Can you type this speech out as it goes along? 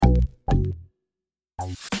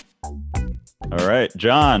All right,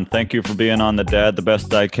 John, thank you for being on the Dad the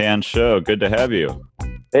Best I Can show. Good to have you.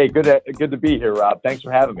 Hey, good to be here, Rob. Thanks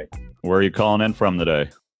for having me. Where are you calling in from today?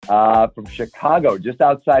 From Chicago, just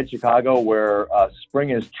outside Chicago, where spring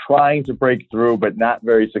is trying to break through, but not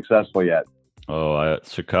very successful yet. Oh,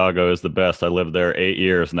 Chicago is the best. I lived there 8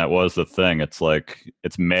 years, and that was the thing. It's like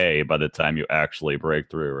it's May by the time you actually break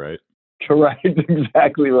through, right? Correct,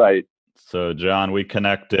 exactly right. So, John, we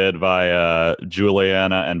connected via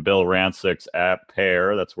Juliana and Bill Rancic's app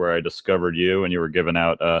Pair. That's where I discovered you, and you were giving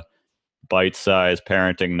out bite-sized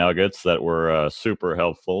parenting nuggets that were super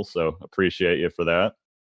helpful. So, appreciate you for that.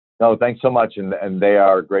 No, thanks so much, and they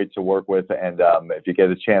are great to work with. And if you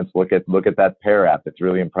get a chance, look at that Pair app. It's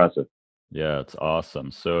really impressive. Yeah, it's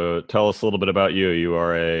awesome. So, tell us a little bit about you. You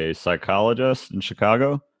are a psychologist in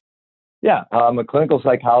Chicago? Yeah, I'm a clinical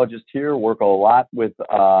psychologist here. Work a lot with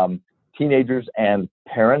teenagers and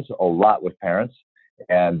parents, a lot with parents,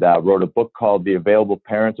 and wrote a book called The Available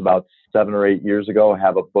Parents about 7 or 8 years ago. I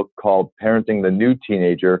have a book called Parenting the New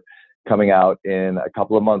Teenager coming out in a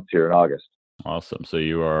couple of months here in August. Awesome. So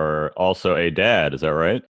you are also a dad, is that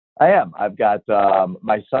right? I am. I've got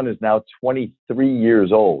my son is now 23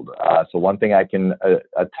 years old. So one thing I can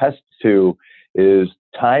attest to is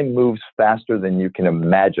time moves faster than you can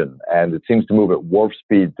imagine, and it seems to move at warp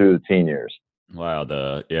speed through the teen years. Wow,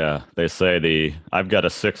 they say I've got a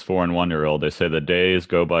 6, 4, and 1 year old. They say the days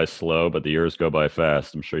go by slow, but the years go by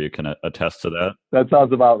fast. I'm sure you can attest to that. That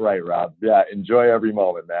sounds about right, Rob. Yeah, enjoy every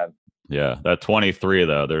moment, man. Yeah, that 23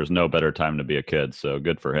 though, there's no better time to be a kid. So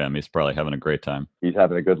good for him. He's probably having a great time. He's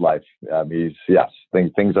having a good life.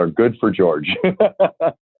 Things are good for George.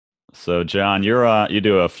 So John, you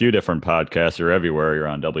do a few different podcasts. You're everywhere. You're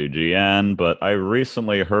on WGN, but I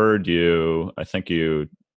recently heard you. I think you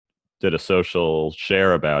did a social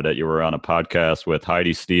share about it. You were on a podcast with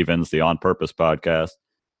Heidi Stevens, the On Purpose podcast,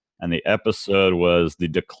 and the episode was the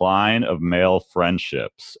decline of male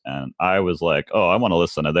friendships. And I was like, oh, I want to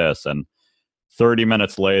listen to this. And 30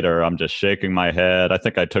 minutes later, I'm just shaking my head. I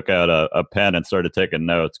think I took out a pen and started taking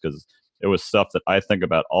notes because it was stuff that I think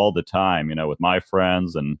about all the time, with my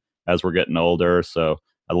friends and as we're getting older. So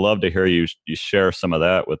I'd love to hear you share some of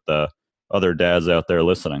that with the other dads out there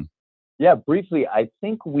listening. Yeah, briefly, I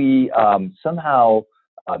think we somehow,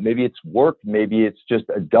 maybe it's work, maybe it's just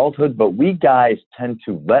adulthood, but we guys tend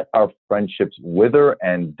to let our friendships wither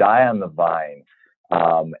and die on the vine.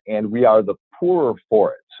 And we are the poorer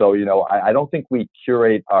for it. So, I don't think we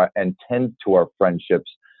curate and tend to our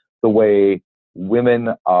friendships the way women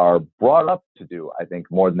are brought up to do, I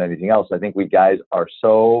think, more than anything else. I think we guys are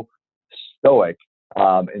so stoic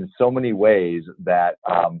in so many ways that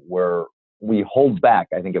we hold back,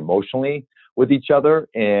 I think, emotionally with each other.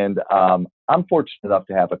 And I'm fortunate enough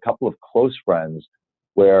to have a couple of close friends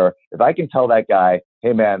where if I can tell that guy,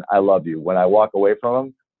 hey, man, I love you, when I walk away from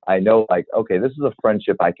him, I know, like, okay, this is a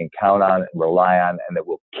friendship I can count on and rely on, and that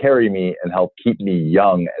will carry me and help keep me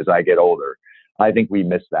young as I get older. I think we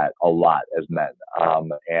miss that a lot as men.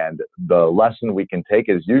 And the lesson we can take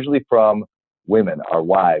is usually from women, our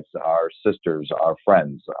wives, our sisters, our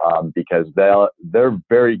friends, because they're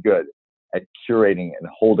very good at curating and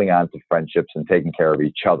holding on to friendships and taking care of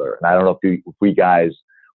each other. And I don't know if we guys,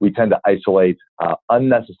 we tend to isolate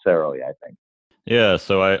unnecessarily, I think. Yeah,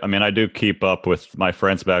 so I do keep up with my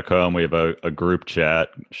friends back home. We have a group chat.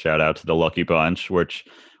 Shout out to the Lucky Bunch, which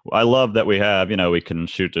I love that we have. We can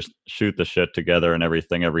shoot the shit together and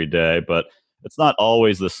everything every day, but it's not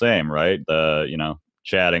always the same, right?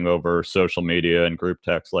 Chatting over social media and group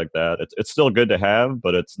text like that. It's still good to have,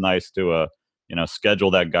 but it's nice to schedule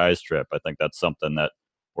that guys trip. I think that's something that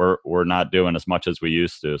we're not doing as much as we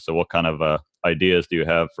used to. So what kind of ideas do you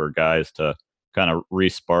have for guys to kind of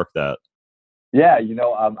re-spark that? Yeah,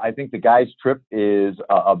 I think the guys' trip is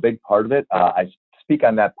a big part of it. I speak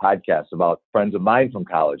on that podcast about friends of mine from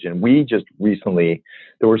college, and we just recently,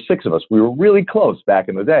 there were 6 of us. We were really close back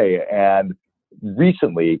in the day, and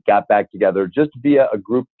recently got back together just via a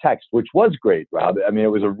group text, which was great, Rob. I mean,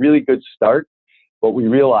 it was a really good start, but we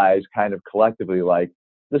realized kind of collectively, like,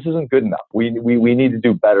 this isn't good enough. We need to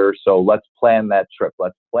do better. So let's plan that trip.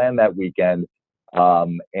 Let's plan that weekend.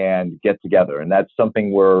 And get together. And that's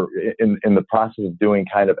something we're in the process of doing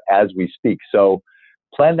kind of as we speak. So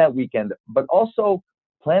plan that weekend, but also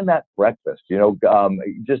plan that breakfast,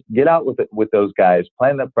 just get out with those guys,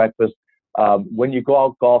 plan that breakfast. When you go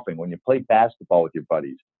out golfing, when you play basketball with your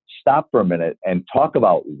buddies, stop for a minute and talk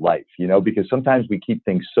about life, because sometimes we keep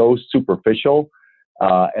things so superficial,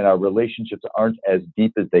 and our relationships aren't as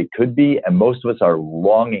deep as they could be. And most of us are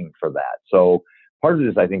longing for that. So part of it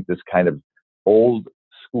is, I think, this kind of old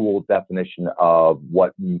school definition of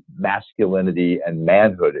what masculinity and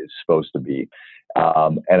manhood is supposed to be.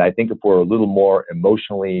 And I think if we're a little more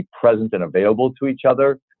emotionally present and available to each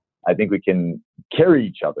other, I think we can carry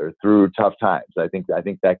each other through tough times. I think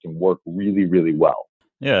that can work really, really well.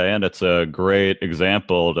 Yeah, and it's a great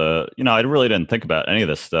example to, I really didn't think about any of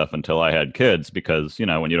this stuff until I had kids because,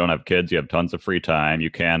 when you don't have kids, you have tons of free time.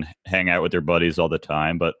 You can hang out with your buddies all the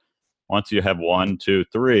time. But once you have one, two,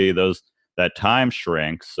 three, that time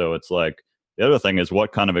shrinks. So it's like the other thing is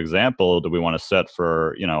what kind of example do we want to set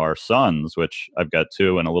for, our sons, which I've got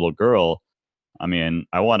two and a little girl. I mean,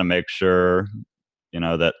 I want to make sure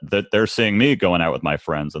that they're seeing me going out with my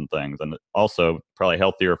friends and things, and also probably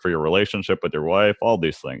healthier for your relationship with your wife, all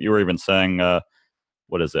these things. You were even saying,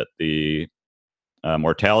 what is it? The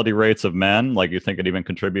mortality rates of men, like you think it even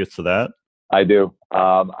contributes to that? I do.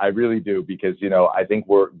 I really do, because, I think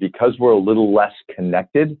because we're a little less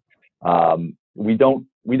connected, we don't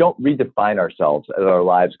redefine ourselves as our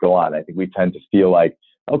lives go on. I think we tend to feel like,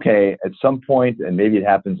 okay, at some point, and maybe it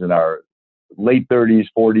happens in our late 30s,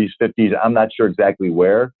 40s, 50s, I'm not sure exactly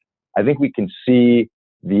where, I think we can see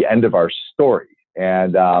the end of our story.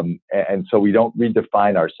 And so we don't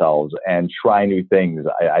redefine ourselves and try new things.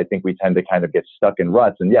 I think we tend to kind of get stuck in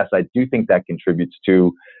ruts. And yes, I do think that contributes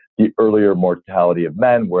to the earlier mortality of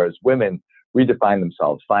men, whereas women redefine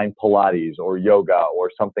themselves, find Pilates or yoga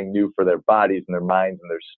or something new for their bodies and their minds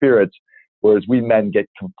and their spirits, whereas we men get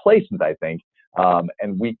complacent, I think,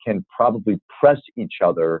 and we can probably press each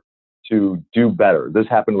other to do better. This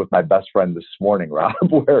happened with my best friend this morning, Rob,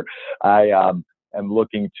 where I am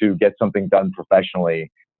looking to get something done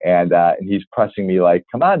professionally. And he's pressing me like,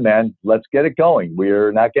 come on, man, let's get it going.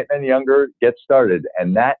 We're not getting any younger, get started.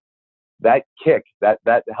 And that kick,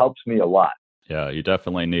 that helps me a lot. Yeah, you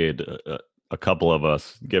definitely need a couple of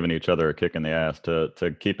us giving each other a kick in the ass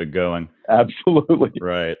to keep it going. Absolutely.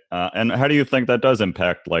 Right. And how do you think that does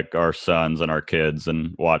impact like our sons and our kids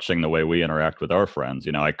and watching the way we interact with our friends?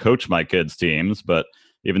 I coach my kids' teams, but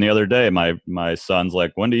even the other day, my son's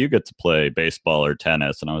like, when do you get to play baseball or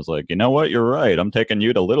tennis? And I was like, you know what? You're right. I'm taking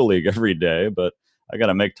you to Little League every day, but I got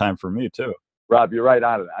to make time for me too. Rob, you're right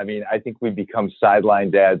on it. I mean, I think we become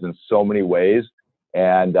sideline dads in so many ways,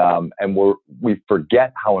 and we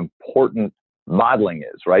forget how important modeling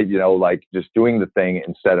is, right? Like just doing the thing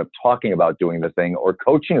instead of talking about doing the thing or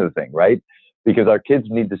coaching the thing, right? Because our kids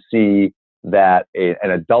need to see that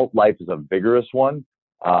an adult life is a vigorous one.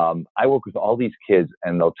 I work with all these kids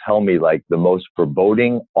and they'll tell me like the most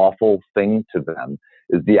foreboding, awful thing to them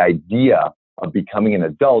is the idea of becoming an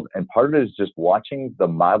adult. And part of it is just watching the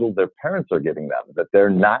model their parents are giving them, that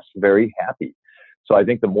they're not very happy. So I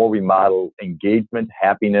think the more we model engagement,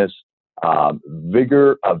 happiness,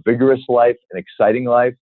 vigor, a vigorous life, an exciting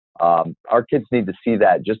life, our kids need to see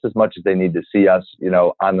that just as much as they need to see us,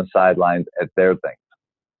 on the sidelines at their things.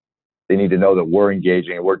 They need to know that we're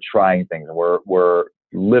engaging and we're trying things and we're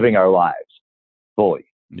living our lives fully.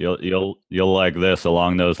 You'll like this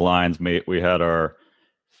along those lines. We had our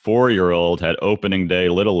 4-year-old had opening day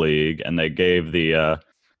Little League, and they gave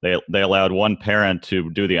they allowed one parent to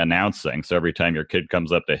do the announcing. So every time your kid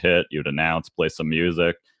comes up to hit, you'd announce, play some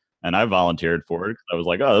music. And I volunteered for it. I was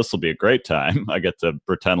like, oh, this will be a great time. I get to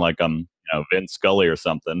pretend like I'm, Vince Scully or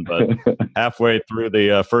something. But halfway through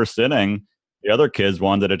the first inning, the other kids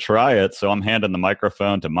wanted to try it. So I'm handing the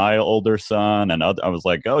microphone to my older son. And I was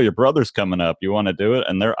like, oh, your brother's coming up. You want to do it?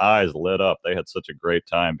 And their eyes lit up. They had such a great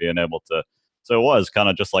time being able to. So it was kind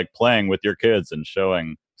of just like playing with your kids and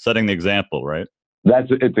setting the example, right?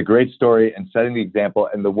 It's a great story, and setting the example.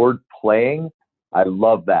 And the word playing, I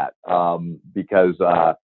love that, because,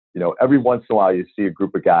 every once in a while you see a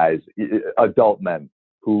group of guys, adult men,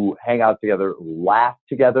 who hang out together, laugh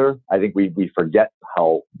together. I think we forget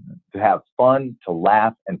how to have fun, to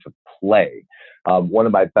laugh, and to play. One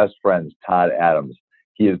of my best friends, Todd Adams,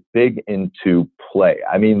 he is big into play.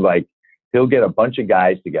 I mean, like, he'll get a bunch of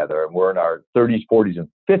guys together, and we're in our 30s, 40s, and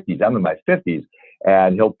 50s. I'm in my 50s,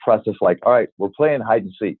 and he'll press us like, all right, we're playing hide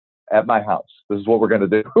and seek at my house. This is what we're going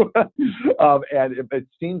to do. And it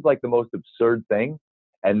seems like the most absurd thing.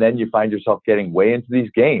 And then you find yourself getting way into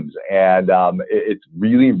these games, and it's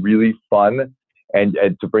really, really fun. And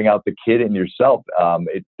to bring out the kid in yourself,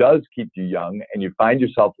 it does keep you young, and you find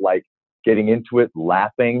yourself like getting into it,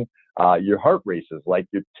 laughing. Your heart races like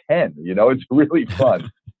you're 10. It's really fun.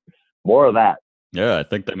 More of that. Yeah, I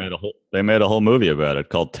think they made a whole movie about it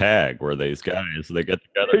called Tag, where these guys they get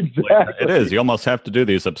together. Exactly. It is. You almost have to do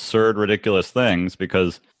these absurd, ridiculous things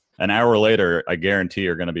because an hour later, I guarantee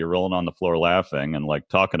you're going to be rolling on the floor laughing and like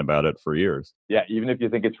talking about it for years. Yeah, even if you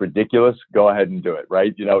think it's ridiculous, go ahead and do it,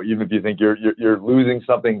 right? Even if you think you're losing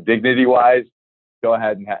something dignity-wise, go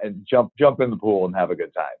ahead and jump in the pool and have a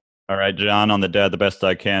good time. All right, John, on the Dad the Best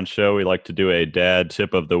I Can show, we like to do a dad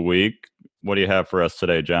tip of the week. What do you have for us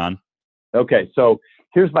today, John? Okay, so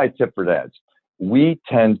here's my tip for dads. We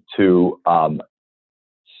tend to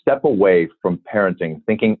step away from parenting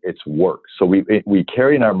thinking it's work. So we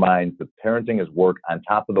carry in our minds that parenting is work on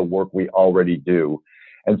top of the work we already do.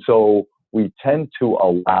 And so we tend to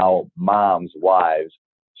allow moms, wives,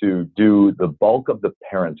 to do the bulk of the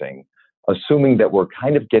parenting, assuming that we're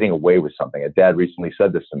kind of getting away with something. A dad recently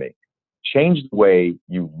said this to me. Change the way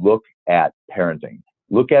you look at parenting.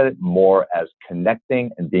 Look at it more as connecting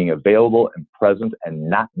and being available and present and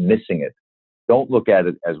not missing it. Don't look at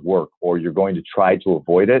it as work, or you're going to try to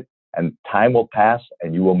avoid it, and time will pass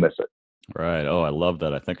and you will miss it. Right. Oh, I love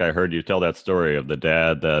that. I think I heard you tell that story of the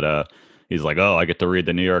dad that he's like, oh, I get to read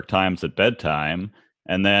the New York Times at bedtime.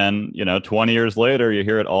 And then, 20 years later, you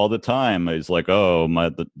hear it all the time. He's like, oh,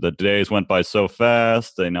 the days went by so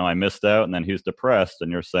fast. I missed out. And then he's depressed.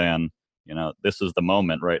 And you're saying, this is the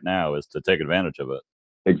moment right now is to take advantage of it.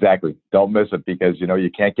 Exactly. Don't miss it, because, you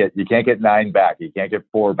can't get 9 back. You can't get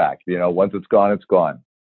 4 back. Once it's gone, it's gone.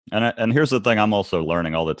 And here's the thing I'm also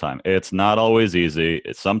learning all the time. It's not always easy.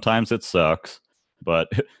 Sometimes it sucks, but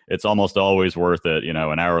it's almost always worth it,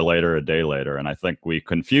 an hour later, a day later. And I think we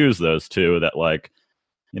confuse those two, that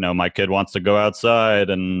my kid wants to go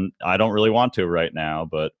outside and I don't really want to right now.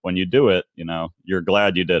 But when you do it, you're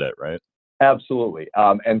glad you did it, right? Absolutely.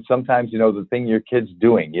 And sometimes, the thing your kid's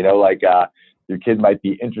doing, your kid might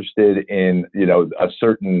be interested in, a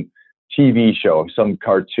certain TV show, some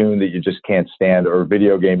cartoon that you just can't stand, or a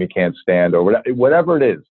video game you can't stand, or whatever it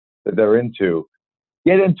is that they're into.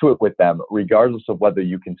 Get into it with them, regardless of whether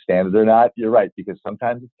you can stand it or not. You're right, because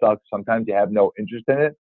sometimes it sucks. Sometimes you have no interest in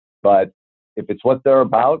it. But if it's what they're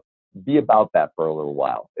about, be about that for a little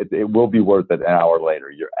while. It will be worth it an hour later.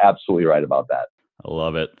 You're absolutely right about that. I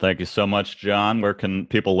love it. Thank you so much, John. Where can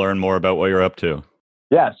people learn more about what you're up to?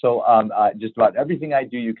 Yeah, so just about everything I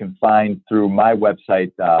do, you can find through my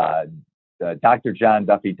website,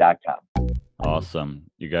 drjohnduffy.com. Awesome.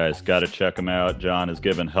 You guys got to check him out. John is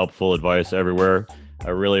giving helpful advice everywhere. I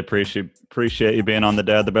really appreciate you being on the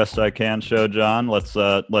Dad the Best I Can show, John. Let's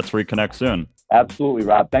reconnect soon. Absolutely,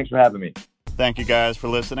 Rob. Thanks for having me. Thank you guys for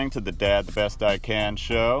listening to the Dad the Best I Can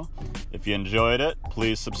show. If you enjoyed it,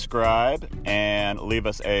 please subscribe and leave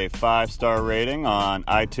us a 5-star rating on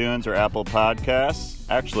iTunes or Apple Podcasts.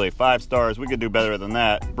 Actually, 5 stars. We could do better than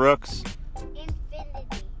that. Brooks?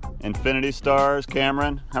 Infinity stars.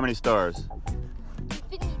 Cameron? How many stars?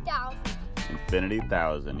 50,000. Infinity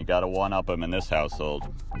 1,000. You got to one-up them in this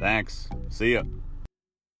household. Thanks. See ya.